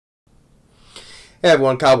Hey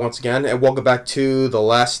everyone, Kyle once again, and welcome back to the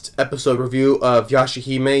last episode review of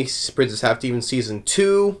Yashahime, Princess Half Demon Season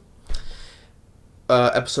 2,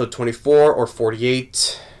 Episode 24 or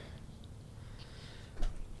 48,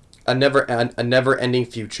 A Never-Ending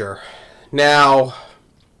Future. Now,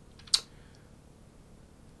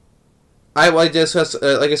 like I discussed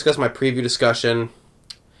my preview discussion,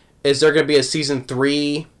 is there going to be a Season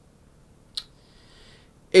 3?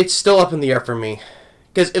 It's still up in the air for me.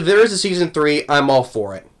 Because if there is a Season 3, I'm all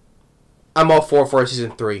for it. I'm all for a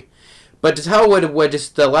Season 3. But just how it would,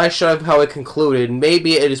 just the last shot of how it concluded,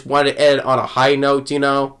 maybe it just wanted to end on a high note, you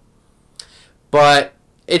know? But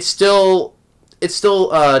it's still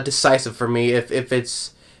decisive for me if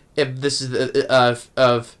this is how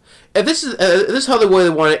the way they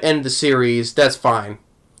want to end the series, that's fine.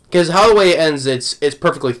 Because how the way it ends, it's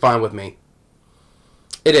perfectly fine with me.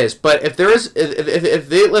 It is, but if if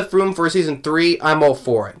they left room for a Season 3, I'm all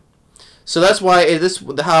for it. So that's why it's a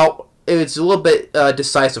little bit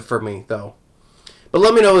decisive for me, though. But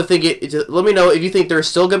let me know if you think there's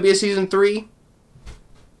still gonna be a Season 3.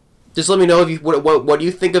 Just let me know what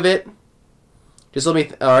you think of it. Just let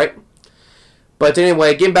me. All right. But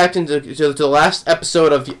anyway, getting back to the last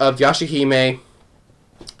episode of Yashahime,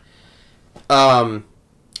 A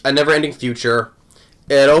Never-Ending Future.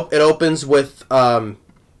 It opens with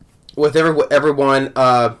everyone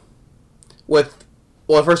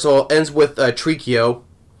first of all ends with Trikio,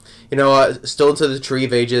 still into the Tree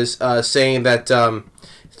of Ages, saying that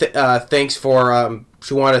thanks for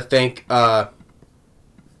she wanted to thank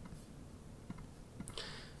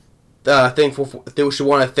she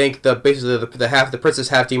wanted to thank the Princess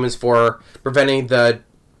Half Demons for preventing the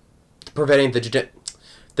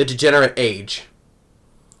degenerate age.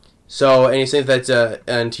 So, and he's saying that,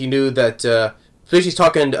 and he knew that, so she's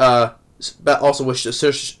talking, also with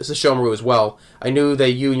Sesshomaru as well. I knew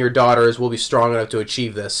that you and your daughters will be strong enough to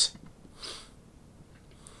achieve this.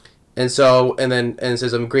 And so, and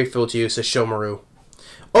says, I'm grateful to you, Sesshomaru.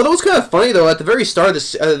 Oh, that was kind of funny, though, at the very start of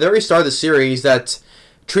the series, that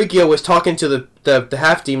Trikio was talking to the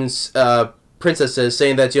half-demons, princesses,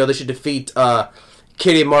 saying that, they should defeat,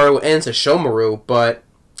 Kirimaru and Sesshomaru, but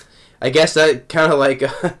I guess that kind of like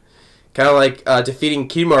defeating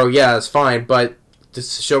Kirimaru, yeah, it's fine, but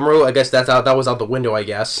Sesshomaru, I guess that was out the window, I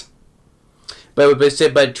guess. But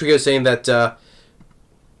Trikio's saying that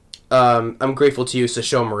I'm grateful to you,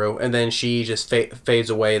 Sesshomaru, and then she just fades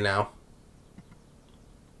away now.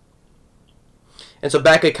 And so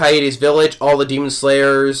back at Kaede's village, all the demon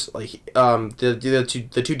slayers, like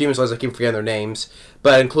the two demon slayers, I keep forgetting their names,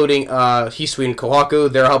 but including Hisui and Kohaku,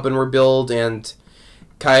 they're helping rebuild, and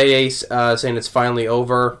Kaede's saying it's finally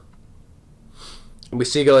over. We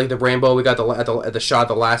see the rainbow. We got at the shot of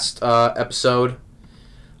the last episode.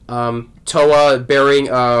 Toa burying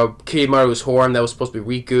Kirimaru's horn that was supposed to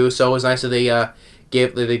be Riku. So it was nice that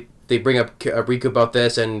they bring up Riku about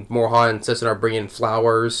this, and Morha and Sesson are bringing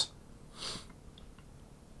flowers.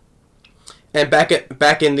 And back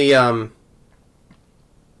in the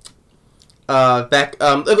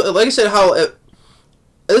like I said,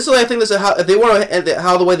 this is how they want to end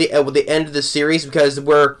how the way they end the series, because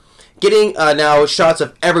we're getting now shots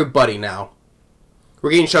of everybody now. We're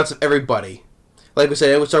getting shots of everybody. Like we said,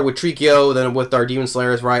 it would start with Trikio, then with our Demon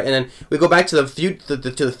Slayers, right? And then we go back to the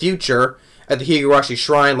future at the Higurashi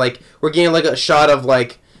Shrine. Like, we're getting like a shot of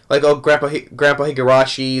like Grandpa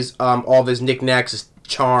Higurashi's all of his knickknacks, his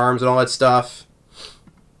charms, and all that stuff.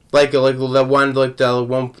 Like the one that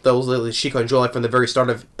was literally Shiko and Joy from the very start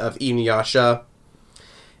of Inuyasha.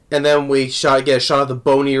 And then we get a shot of the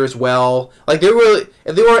Bonier as well. Like, if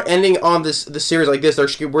they were ending on the series like this,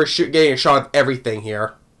 we're getting a shot of everything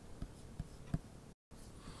here.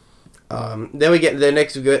 Then we get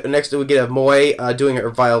next we get a Moe doing her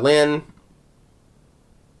violin,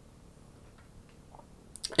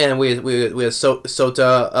 and we have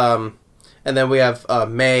Sota, and then we have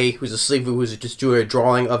Mei, who's asleep, who's just doing a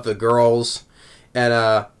drawing of the girls, and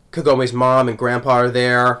Kagome's mom and grandpa are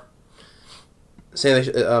there. Saying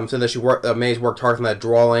that May's worked hard on that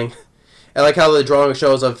drawing. I like how the drawing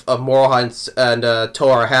shows of Morha and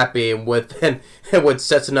Toa are happy, and with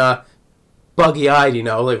Setsuna buggy-eyed,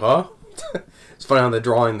 like, huh? It's funny on the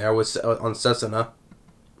drawing there on Setsuna.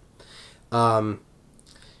 And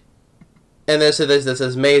then this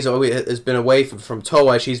says Mei has been away from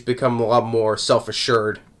Toa. She's become a lot more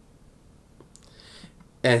self-assured,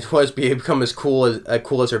 and has become as cool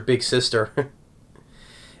as her big sister.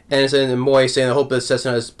 And it's in Moe saying, I hope that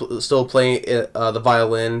Setsuna is still playing the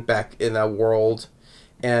violin back in that world.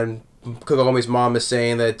 And Kagome's mom is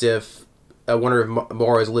saying that I wonder if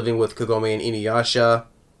Mora is living with Kagome and Inuyasha.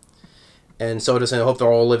 And so does I hope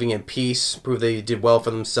they're all living in peace, prove they did well for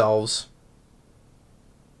themselves.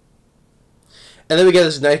 And then we get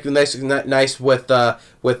this nice with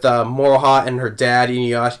Moroha and her dad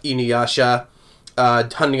Inuyasha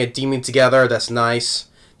hunting a demon together. That's nice.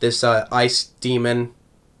 This ice demon.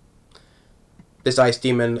 This ice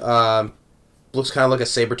demon looks kind of like a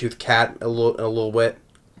saber-toothed cat a little bit.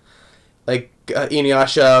 Like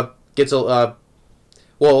Inuyasha gets the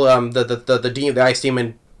ice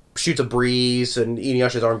demon shoots a breeze, and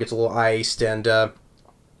Inuyasha's arm gets a little iced, and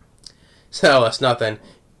so that's nothing.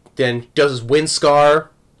 Then does his wind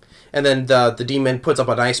scar, and then the demon puts up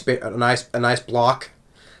a nice block,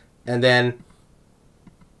 and then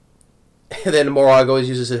Moroha goes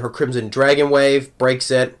uses her Crimson Dragon Wave,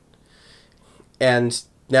 breaks it, and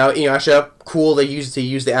now Inuyasha, cool. They use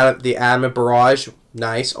the Adamant Barrage,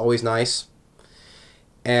 nice, always nice.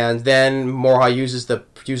 And then Moroha uses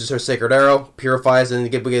her Sacred Arrow, purifies, and we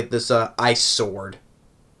get this Ice Sword.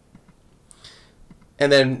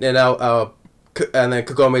 And then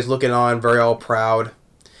Kagome's looking on, very all proud.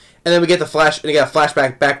 And then we get a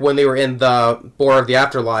flashback back when they were in the Border of the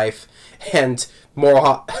Afterlife, and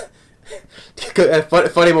Moroha.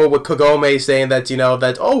 Funny moment with Kagome saying that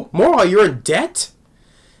oh, Moroha, you're in debt,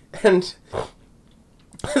 and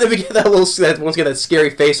then we get once again that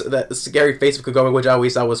scary face of Kagome, which I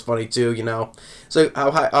always thought was funny too. So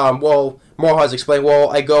Moroha's explained,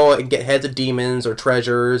 well, I go and get heads of demons or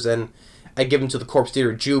treasures, and I give them to the corpse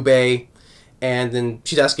theater Jubei. And then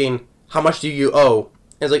she's asking, how much do you owe?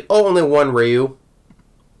 And it's like, oh, only one, Ryu.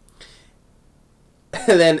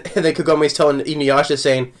 And then Kagome's telling Inuyasha,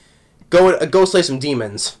 saying, go slay some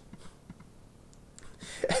demons.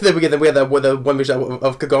 And then we have that one vision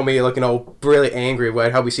of Kagome looking all really angry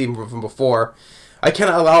about how we see him from before. I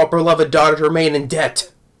cannot allow a beloved daughter to remain in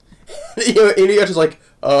debt. Inuyasha's like,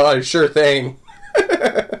 sure thing.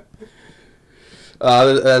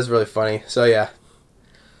 That's really funny. So yeah.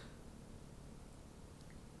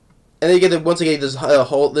 And then you get once again this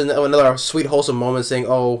another sweet wholesome moment saying,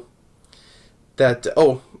 a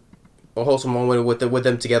wholesome moment with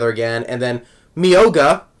them together again, and then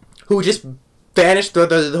Miyoga, who just vanished throughout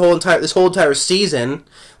this whole entire season.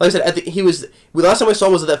 Like I said, last time we saw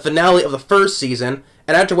was the finale of the first season,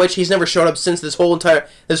 and after which he's never showed up since this whole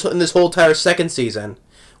entire second season.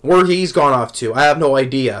 Where he's gone off to, I have no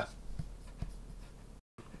idea.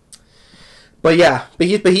 But yeah,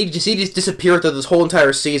 he just disappeared through this whole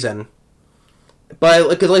entire season. But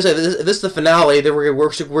like I said, this is the finale. Then we're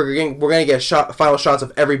gonna get final shots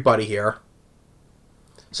of everybody here.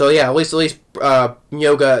 So yeah, at least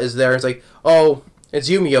Miyoga is there. It's like, oh, it's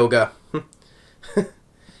you, Miyoga.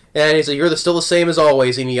 And he's like, you're still the same as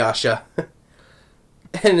always, Inuyasha.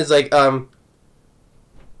 And it's like, and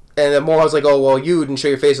then Moroha's like, oh well, you didn't show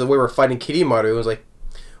your face the way we're fighting Kirimaru. It was like,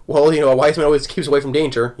 well, a wise man always keeps away from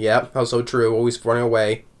danger. Yeah, that was so true. Always running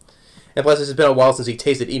away. And plus, it's been a while since he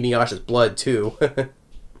tasted Inuyasha's blood, too.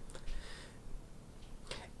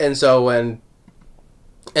 And so, and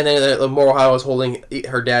then Moroha was holding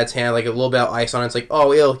her dad's hand, like a little bit of ice on it. It's like,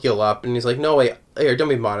 oh, it'll heal up. And he's like, no, wait, here, don't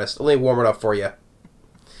be modest. Let me warm it up for you.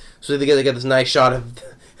 So they get this nice shot of,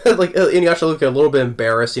 like, Inuyasha looking a little bit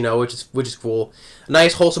embarrassed, which is cool. A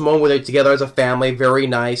nice, wholesome moment where they're together as a family. Very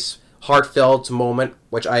nice, heartfelt moment,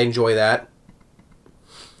 which I enjoy that.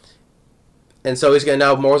 And so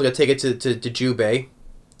Moroha's gonna take it to Jubei,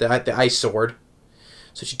 the ice sword.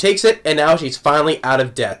 So she takes it, and now she's finally out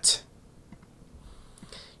of debt.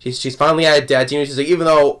 She's finally out of debt. She's like, even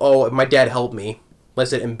though my dad helped me,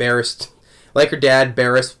 let's say embarrassed, like her dad,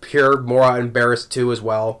 embarrassed, pure Moroha embarrassed too as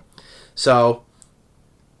well. So,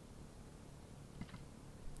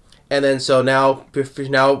 and then so now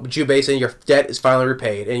Jubei saying your debt is finally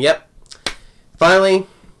repaid, and yep, finally,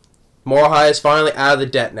 Moroha is finally out of the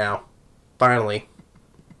debt now. Finally.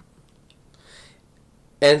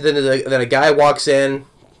 And then a guy walks in.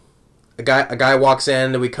 A guy walks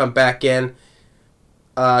in, and we come back in.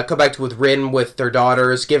 With Rin with their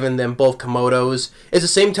daughters, giving them both Komodos. It's the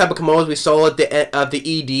same type of Komodos we saw at the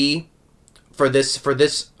ED for this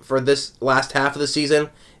last half of the season.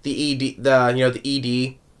 The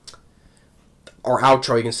ED or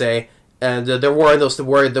outro, you can say. And they're wearing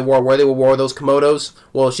where they wore those Komodos.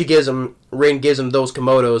 Well, Rin gives them those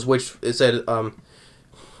Komodos, which it said,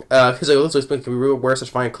 because it looks like can we wear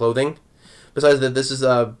such fine clothing. Besides that, this is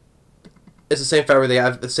it's the same fabric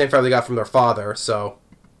they got from their father. So,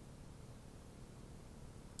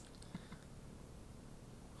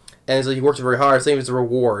 and it's like he worked very hard. Same as the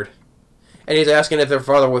reward. And he's asking if their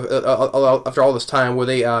father, after all this time, were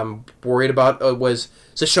they worried about? Was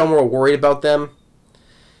Sesshomaru worried about them?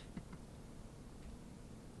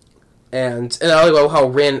 And I like how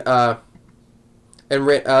Rin And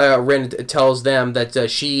Rin tells them that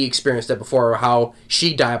she experienced it before, or how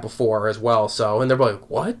she died before as well. So, and they're like,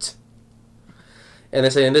 what? And they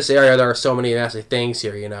say in this area there are so many nasty things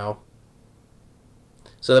here, you know.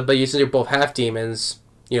 So, but since you're both half demons,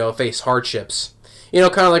 you know, face hardships. You know,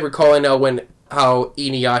 kind of like recalling how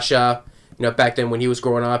Inuyasha, you know, back then when he was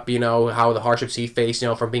growing up, you know, how the hardships he faced, you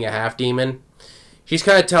know, from being a half demon. She's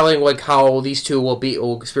kind of telling like how these two will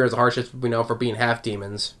experience the hardships, you know, for being half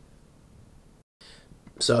demons.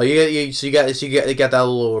 So you got that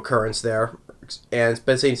little occurrence there,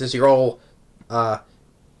 but since you're all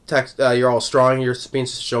you're all strong, you're being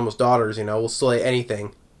Shomo's daughters, you know, we'll slay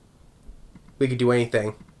anything. We could do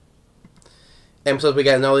anything. And plus we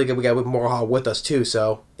got Moroha with us too.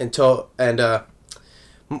 So and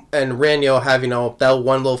Rin, you know, have, you know, that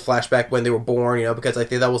one little flashback when they were born, you know, because I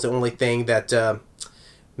think that was the only thing that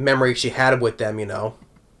memory she had with them, you know.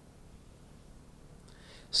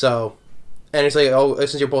 So, and it's like, oh,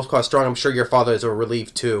 since you're both quite strong, I'm sure your father is a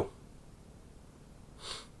relief too.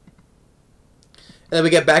 And then we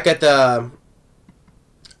get back at the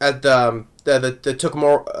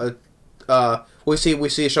Tokomoro. We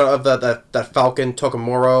see a shot of that Falcon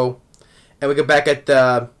Tokomoro, and we get back at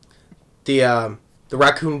the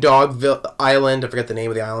Raccoon Dog Island. I forget the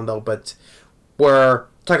name of the island though, but where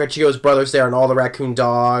Takachiyo's brother's there and all the raccoon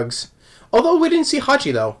dogs. Although we didn't see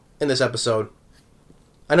Hachi though in this episode.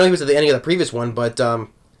 I know he was at the ending of the previous one, but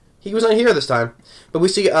he wasn't here this time. But we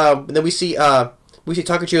see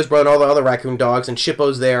Takachiyo's brother and all the other raccoon dogs, and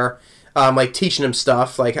Shippo's there, like teaching him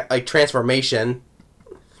stuff like transformation.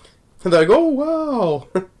 And they're like, oh wow.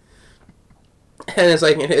 And it's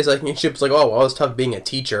like Shippo's like, oh well, it's tough being a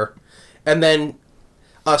teacher. And then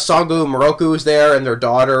Sangu and Moroku is there, and their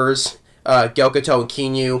daughters, Gyokito and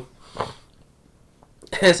Kinyu.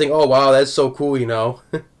 And it's like, oh wow, that's so cool, you know.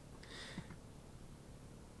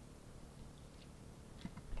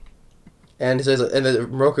 And it says, and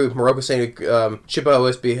Moroku saying,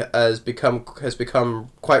 Shippo has become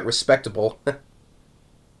quite respectable.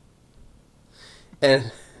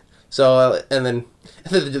 And so, and then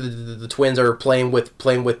the twins are playing with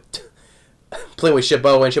Shippo,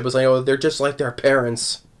 and Shippo's like, oh, they're just like their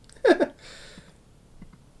parents. And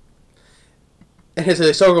it's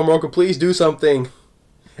like, Sangu, Moroku, please do something.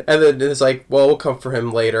 And then it's like, well, we'll come for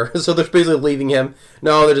him later. So they're basically leaving him.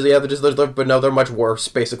 No, but no, they're much worse,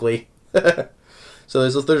 basically. So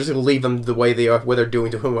they're just gonna leave them the way they are, what they're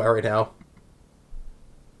doing to him right now.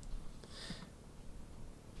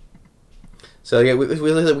 So yeah, we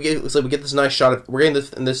get this nice shot of in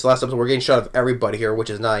this last episode. We're getting a shot of everybody here, which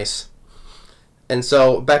is nice. And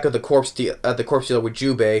so back at the corpse dealer with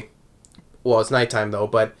Jubei. Well, it's nighttime though,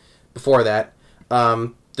 but before that,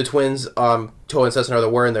 the twins, Toa and Sessuna, are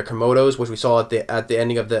wearing their kimonos, which we saw at the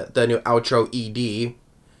ending of the new outro ED.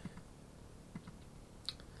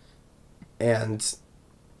 And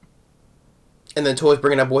then Toa's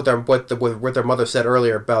bringing up what their mother said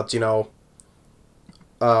earlier about, you know,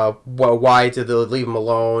 why did they leave them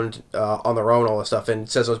alone on their own, all this stuff. And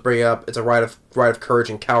Sessuna's bringing up it's a rite of courage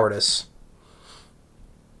and cowardice.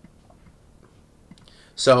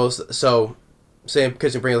 So saying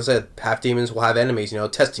because you bring us said half demons will have enemies, you know,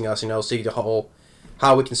 testing us, you know, see the whole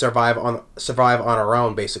how we can survive on our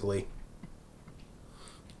own, basically.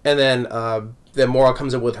 And then Mora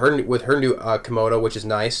comes in with her new kimono, which is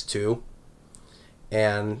nice too.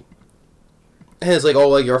 And it's like, oh,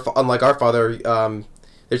 like unlike our father,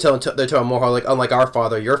 they're telling Mora, like, unlike our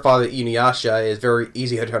father, your father Inuyasha is very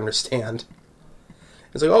easy to understand.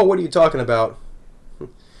 It's like, oh, what are you talking about?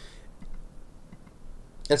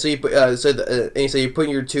 And so you put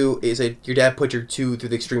your two. He said your dad put your two through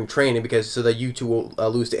the extreme training so that you two will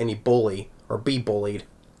lose to any bully or be bullied.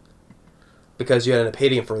 Because you had an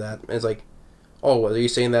hating for that. And it's like, oh, well, are you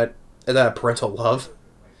saying that is that a parental love?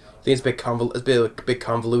 I think it's a bit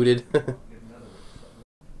convoluted.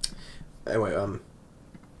 Anyway,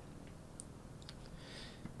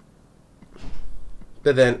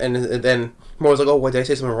 but then Mora's like, oh, what, did I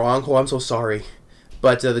say something wrong? Oh, I'm so sorry.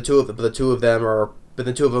 But the two of them,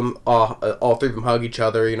 all three of them hug each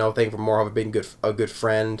other, you know, thanking for Mora for being a good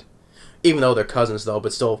friend, even though they're cousins though,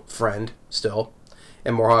 but still friend still.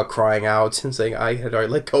 And Mora crying out and saying, "I had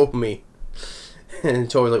already let go of me." And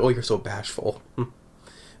Toa's like, "Oh, you're so bashful."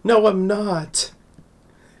 No, I'm not.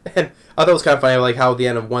 And I thought it was kind of funny, like how at the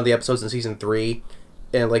end of one of the episodes in season 3,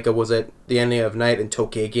 and like was it the ending of Night and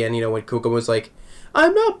Tokyo again? You know, when Kuko was like,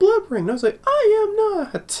 "I'm not blubbering," and I was like, "I am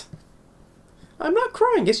not. I'm not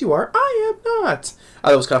crying." "Yes, you are." "I am not." I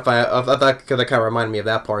thought it was kind of funny. I thought that kind of reminded me of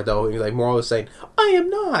that part, though. Like Mora was saying, "I am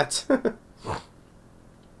not."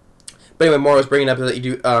 But anyway, Mora was bringing up that you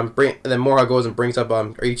do. And then Mora goes and brings up,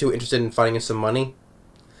 "Are you two interested in finding some money?"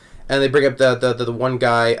 and they bring up the one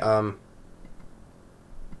guy,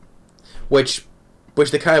 which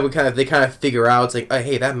they kind of figure out. It's like, oh,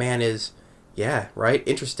 hey, that man is, yeah, right,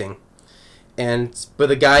 interesting. And but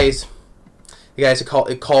the guy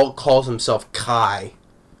calls himself Kai,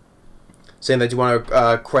 saying that you want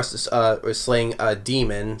to quest slaying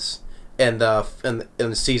demons in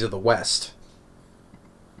the seas of the west.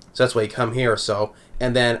 So that's why you come here. So,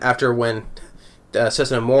 and then after when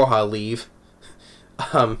Setsuna and Moroha leave,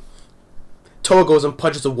 Toa goes and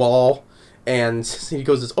punches a wall, and he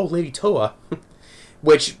goes, "Oh, Lady Toa,"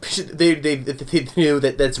 which they knew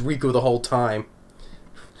that's Riku the whole time.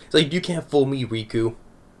 It's like, you can't fool me, Riku.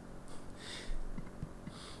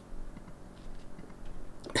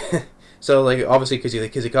 So like obviously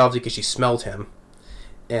because she smelled him,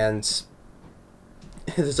 and so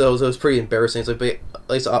it was pretty embarrassing. It's like, but at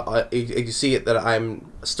least you see it that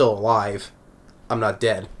I'm still alive. I'm not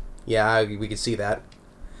dead. Yeah, we can see that.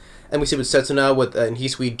 And we see with Setsuna and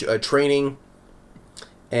Hisui training,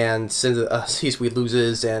 and since Hisui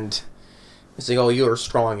loses, and he's saying, "Oh, you're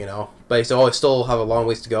strong, you know." But he said, "Oh, I still have a long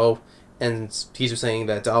ways to go," and Hisui saying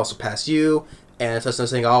that I'll surpass you, and Setsuna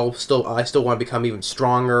saying, I still want to become even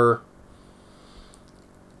stronger."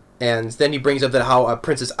 And then he brings up that how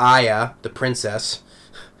Princess Aya, the princess,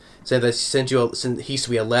 said that she sent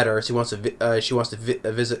Hisui a letter. She wants you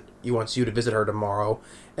to visit her tomorrow,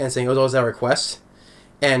 and saying, "Oh, is that a request?"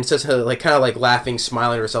 And says, like, kind of like laughing,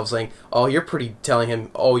 smiling to herself, saying, "Oh, telling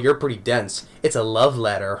him, oh, you're pretty dense. It's a love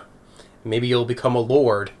letter. Maybe you'll become a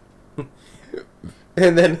lord."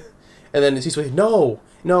 and then he's like, no,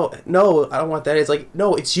 I don't want that. It's like,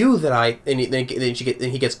 no, it's you that I. And he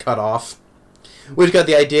gets cut off. Which got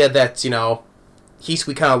the idea that, you know,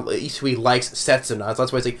 Hisui likes Setsuna, so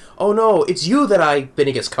that's why it's like, oh no, it's you that then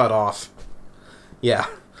he gets cut off. Yeah,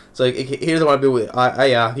 so like, he doesn't want to be with.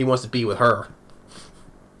 He wants to be with her.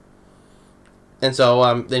 And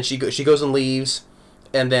so then she goes and leaves,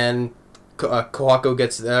 and then Kohako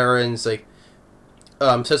gets there, and it's like,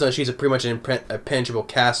 says that she's pretty much an impenetrable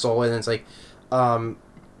castle, and it's like, and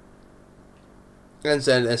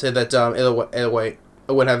said that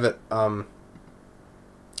it wouldn't have it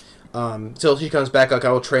till she comes back, like,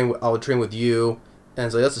 I will train with you, and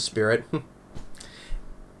it's like, that's the spirit.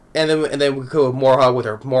 and then we go with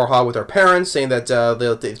Moroha with her parents, saying that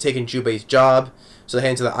they've taken Jubei's job. So they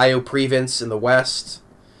head into the Io province in the west,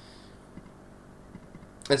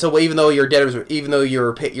 and so even though your debt is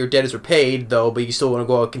repaid, though, but you still want to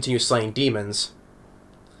go out and continue slaying demons.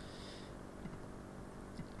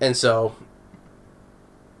 And so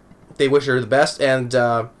they wish her the best, and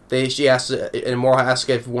she asks, and Moroha asks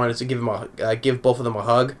if he wanted to give both of them a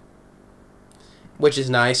hug, which is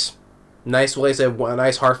nice. Nice, like I said, a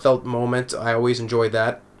nice heartfelt moment. I always enjoyed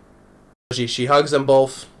that. She hugs them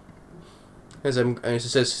both. And she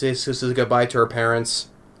says goodbye to her parents.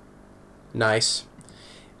 Nice.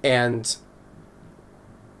 And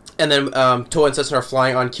then Toa and Setsuna are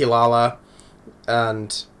flying on Kilala,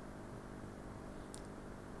 and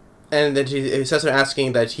then Setsuna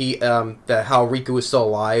asking that that how Riku is still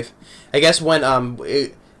alive. I guess when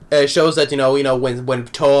it shows that you know when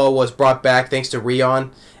Toa was brought back thanks to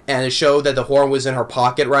Rion, and it showed that the horn was in her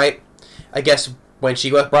pocket, right? I guess when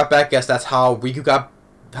she got brought back, I guess that's how Riku got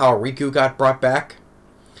brought back.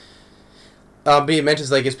 But he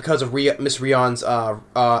mentions like it's because of Miss Rion's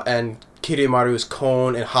and Kiramaru's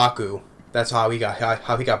Kon and Haku. That's how he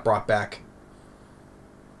got brought back.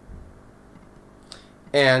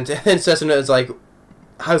 And then Setsuna is like,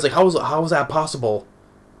 how was that possible?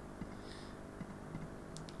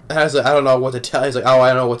 And I was like, I don't know what to tell. He's like, oh, I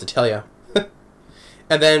don't know what to tell you.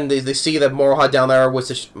 And then they see that Moroha down there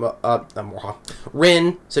with Rin,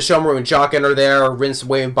 Sesshomaru, and Jokin are there. Rin's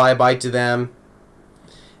waving bye-bye to them.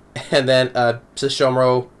 And then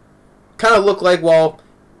Sesshomaru kind of looked like, well,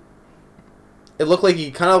 it looked like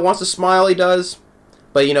he kind of wants to smile, he does.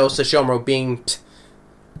 But, you know, Sesshomaru being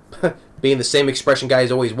the same expression guy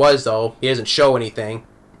as always was, though, he doesn't show anything.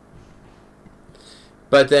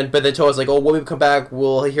 But then Toa's like, oh, when we come back,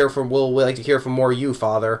 we'll like to hear from more of you,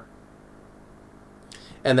 father.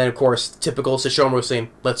 And then, of course, typical Sesshomaru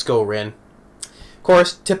saying, let's go, Rin. Of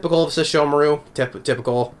course, typical of Sesshomaru.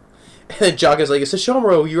 Typical. And then Jokin's like,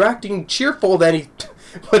 Sesshomaru, you're acting cheerful. Then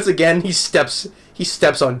once again, he steps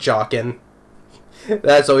on Jokin.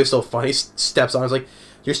 That's always so funny. He steps on. He's like,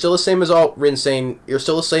 you're still the same as all. Rin saying, you're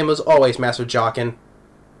still the same as always, Master Jokin.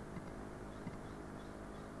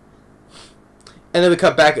 And then we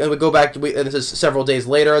cut back, and we go back, and this is several days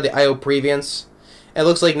later, the Io Province. And it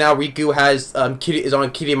looks like now Riku is on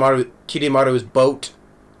Kiramaru's boat.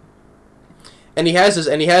 And he has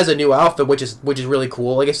a new outfit, which is really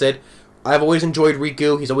cool. Like I said, I've always enjoyed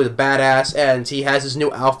Riku. He's always a badass, and he has his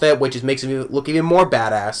new outfit, which just makes him look even more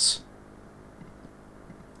badass.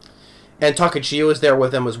 And Takachiyo is there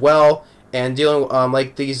with him as well, and dealing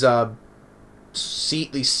like these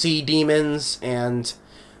sea demons, and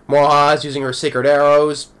Moha's using her sacred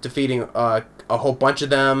arrows, defeating a whole bunch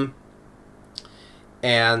of them,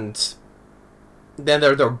 and then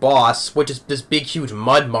their boss, which is this big huge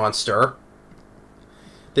mud monster.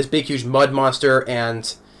 This big huge mud monster,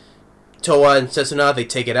 and Towa and Setsuna, they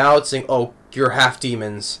take it out, saying, "Oh, you're half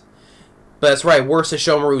demons." But that's right, we're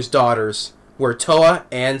Sesshomaru's daughters. We're Towa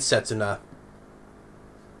and Setsuna.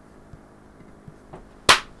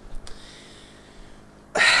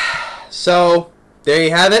 So, there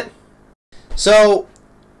you have it. So,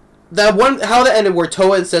 that one, how that ended were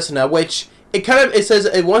Towa and Setsuna, which, it says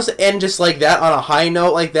it wants to end just like that, on a high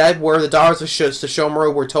note like that, where the daughters of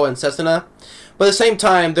Sesshomaru were Towa and Setsuna. But at the same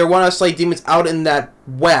time, they want to slay demons out in that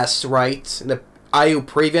west, right? In the Ayu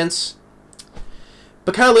province.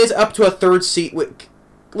 But kind of leads up to a third season.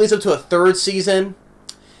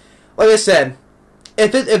 Like I said,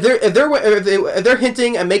 if they're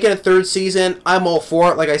hinting at making a third season, I'm all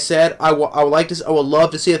for it. Like I said, I would love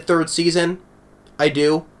to see a third season. I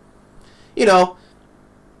do. You know,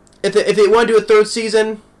 if they want to do a third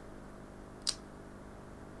season.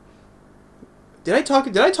 Did I talk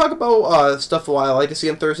about stuff I like to see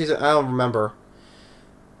in third season? I don't remember.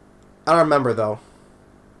 I don't remember though.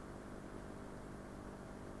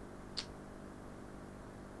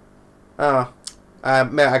 I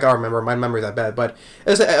gotta remember. My memory's that bad. But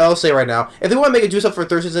I'll say right now, if they want to make do stuff for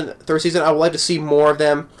third season, I would like to see more of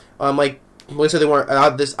them. Like let's say they want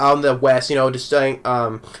out in the west, you know, just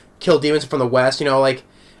kill demons from the west, you know, like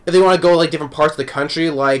if they want to go like different parts of the country,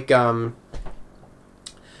 like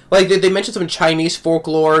they mentioned some Chinese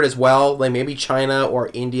folklore as well, like maybe China or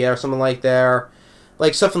India or something like there,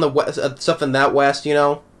 like stuff in the west, stuff in that west, you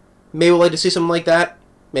know. Maybe we'd like to see something like that,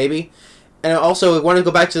 maybe. And also, we want to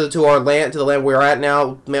go back to the land we're at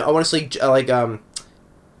now. I want to see Jinichi,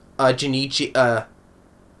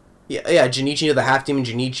 Jinichi, the half demon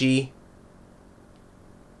Jinichi.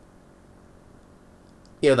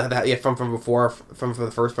 You know from before, from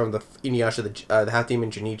the Inuyasha, the half demon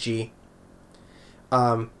Jinichi.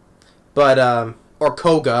 Or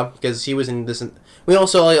Koga, because he was in this. We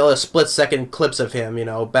also like, split-second clips of him, you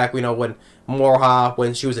know, back when Morha,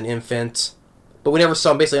 when she was an infant. But we never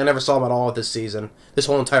saw him, basically, I never saw him at all this season. This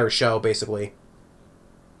whole entire show, basically.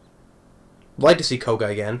 I'd like to see Koga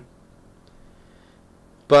again.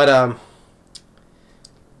 But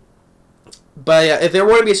yeah, if there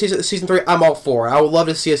were to be a season 3, I'm all for it. I would love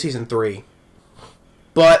to see a season 3.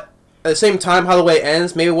 But at the same time, how the way it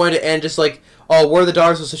ends, maybe we wanted to end just like, oh, we're the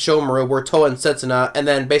daughters of Sesshomaru, we're Towa and Setsuna, and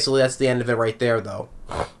then basically that's the end of it right there, though.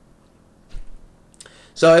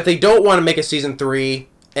 So if they don't want to make a season 3,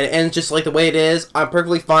 and it ends just like the way it is, I'm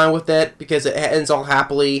perfectly fine with it, because it ends all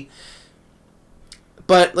happily.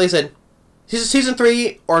 But, like I said, season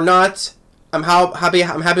 3 or not, I'm happy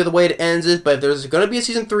with the way it ends it, but if there's going to be a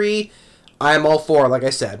season 3, I'm all for it, like I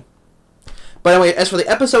said. But anyway, as for the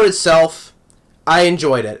episode itself, I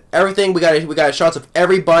enjoyed it. Everything, we got shots of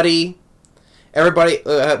everybody,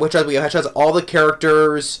 which we had shots of all the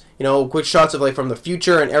characters, you know, quick shots of like from the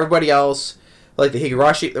future and everybody else, like the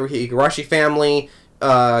Higurashi family,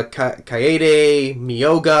 Kaede,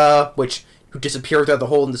 Miyoga, who disappeared throughout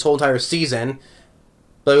this whole entire season,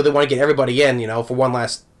 but they want to get everybody in, you know, for one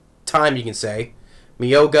last time, you can say.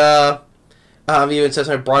 Miyoga, even says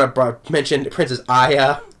I mentioned Princess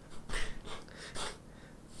Aya.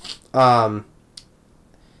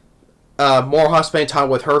 Morha spending time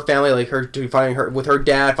with her family, like with her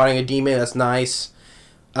dad, fighting a demon. That's nice.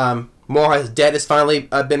 Morha's debt has finally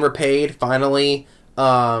been repaid. Finally,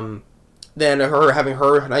 then her having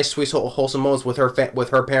her nice, sweet, wholesome moments with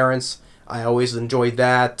her parents. I always enjoyed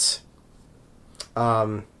that.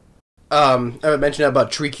 I mentioned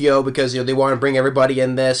about Trikio because they want to bring everybody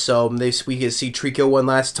in this, so we can see Trikio one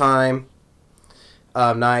last time.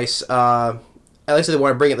 Nice. At least they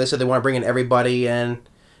want to bring it. They said they want to bring in everybody in.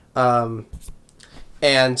 And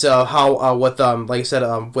how with like I said,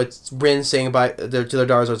 what Rin saying about to their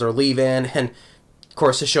daughters as they're leaving, and of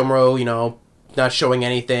course Sesshomaru, not showing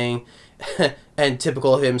anything, and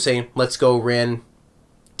typical of him saying, "Let's go, Rin."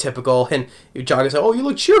 Typical, and Jogging said, "Oh, you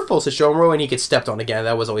look cheerful, Sesshomaru," and he gets stepped on again.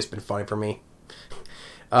 That was always been funny for me.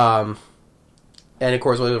 And of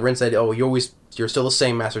course, Rin said, "Oh, you're still the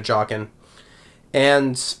same, Master Jogging,"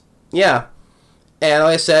 and yeah, and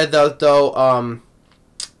like I said, though,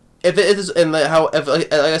 if it is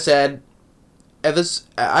like I said,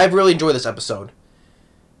 I've really enjoyed this episode.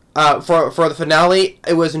 For the finale,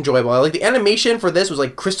 it was enjoyable. Like the animation for this was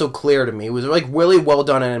like crystal clear to me. It was like really well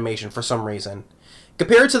done animation for some reason.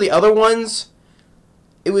 Compared to the other ones,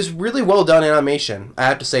 it was really well done animation. I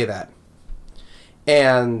have to say that.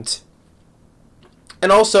 And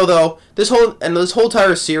also though, this whole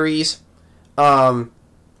entire series, for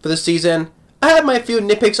this season, I had my few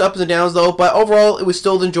nitpicks, ups and downs though, but overall it was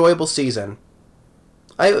still an enjoyable season.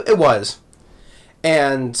 It was,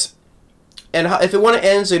 and if it want to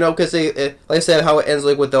end, because like I said, how it ends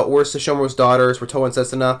like with the Shomo's daughters, Rito and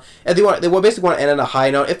Setsuna, and they basically want to end on a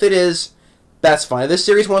high note. If it is, that's fine. If this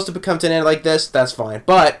series wants to become to an end like this, that's fine.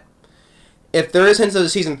 But if there is hints of the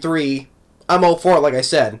season 3, I'm all for it. Like I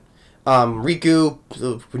said, Riku,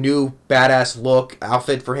 new badass look,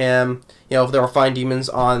 outfit for him. If there are fine demons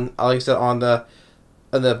on, like I said, on the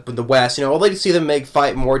West, I'd like to see them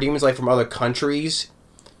fight more demons like from other countries.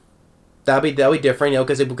 That'd be different,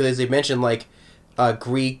 because they mentioned like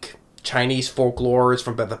Greek, Chinese folklores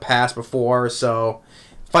from the past before. So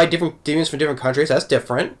fight different demons from different countries. That's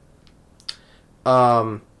different.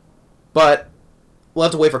 But we'll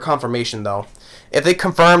have to wait for confirmation though. If they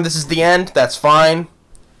confirm this is the end, that's fine.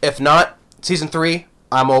 If not, season 3,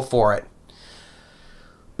 I'm all for it.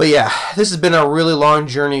 But yeah, this has been a really long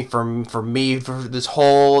journey for me for this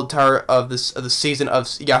whole entire of the season of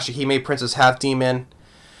Yashahime, Princess Half Demon.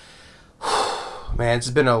 Man, it's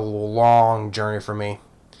been a long journey for me.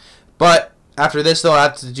 But after this, though, I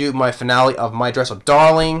have to do my finale of My Dress Up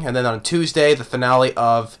Darling, and then on Tuesday, the finale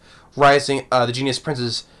of Rising, the Genius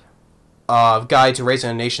Prince's Guide to Raising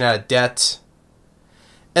a Nation Out of Debt,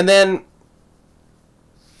 and then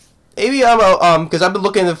maybe because I've been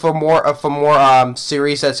looking for more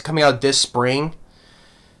series that's coming out this spring.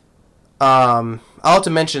 I'll have to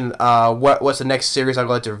mention what's the next series I'd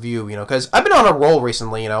like to review, because I've been on a roll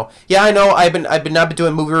recently, Yeah, I know I've not been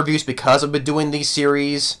doing movie reviews because I've been doing these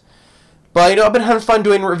series, but I've been having fun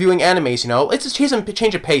reviewing animes, It's a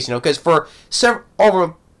change of pace, because for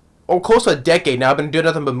close to a decade now I've been doing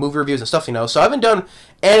nothing but movie reviews and stuff, So I haven't done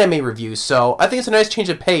anime reviews, so I think it's a nice change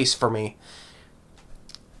of pace for me.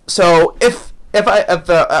 So if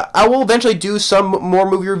I will eventually do some more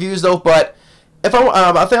movie reviews though, but I think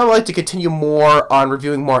I'd like to continue more on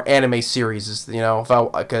reviewing more anime series,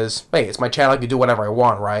 because hey, it's my channel, I can do whatever I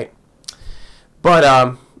want, right?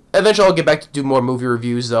 But eventually I'll get back to do more movie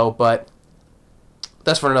reviews though, but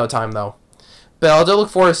that's for another time though. But I'll look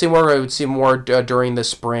forward to seeing more during this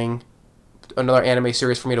spring, another anime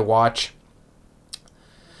series for me to watch.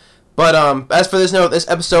 But as for this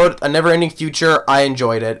episode, A Never Ending Future, I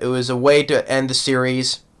enjoyed it. It was a way to end the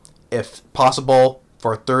series, if possible,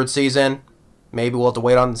 for a 3rd season. Maybe we'll have to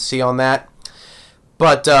wait on to see on that.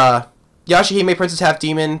 But Yashahime, Princess Half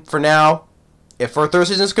Demon for now. If for a 3rd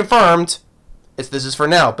season is confirmed, this is for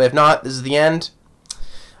now. But if not, this is the end.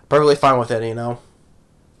 Perfectly fine with it,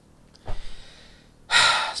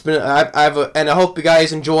 It's been and I hope you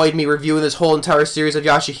guys enjoyed me reviewing this whole entire series of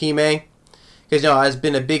Yashahime. Because, I've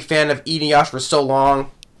been a big fan of Inuyasha for so long.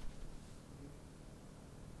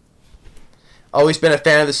 Always been a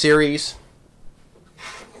fan of the series.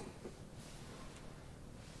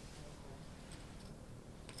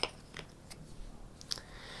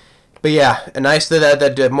 But yeah, nice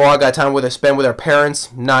that Mora got time to spend with her parents.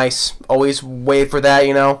 Nice. Always wait for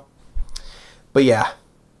that, But yeah,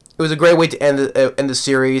 it was a great way to end the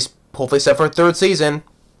series. Hopefully set for a 3rd season.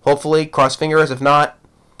 Hopefully, cross fingers. If not,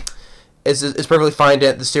 it's perfectly fine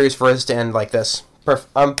to the series for us to end like this.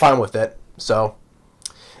 I'm fine with it. So,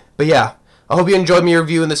 but yeah, I hope you enjoyed me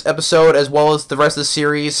reviewing this episode as well as the rest of the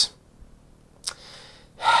series.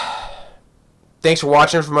 Thanks for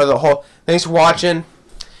watching Thanks for watching,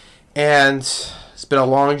 and it's been a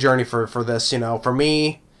long journey for this. For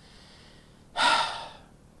me,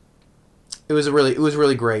 it was really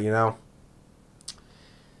great. It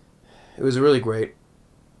was really great.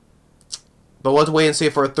 But we'll have to wait and see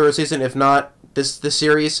for a 3rd season. If not, this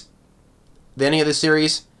series, the ending of this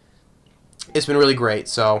series, it's been really great.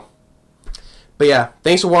 So, but yeah,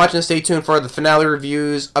 thanks for watching. Stay tuned for the finale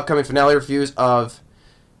reviews, upcoming finale reviews of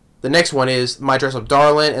the next one is My Dress Up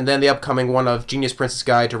Darling, and then the upcoming one of Genius Prince's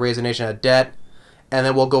Guide to Raise a Nation Out of Debt, and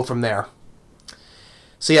then we'll go from there.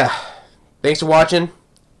 So yeah, thanks for watching,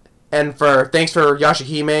 and thanks for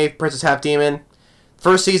Yashahime, Princess Half Demon,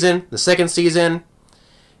 1st season, the 2nd season.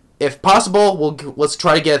 If possible, let's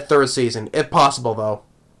try to get a 3rd season. If possible, though.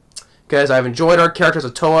 Because I've enjoyed our characters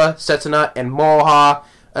of Toa, Setsuna, and Moroha,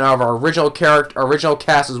 and our original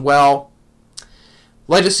cast as well.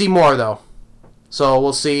 Like to see more, though. So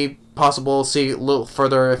we'll see. Possible, see a little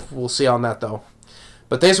further if we'll see on that, though.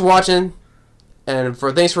 But thanks for watching, and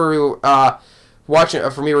thanks for watching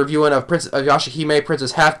for me reviewing of Yashahime,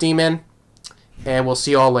 Princess Half Demon, and we'll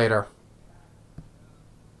see y'all later.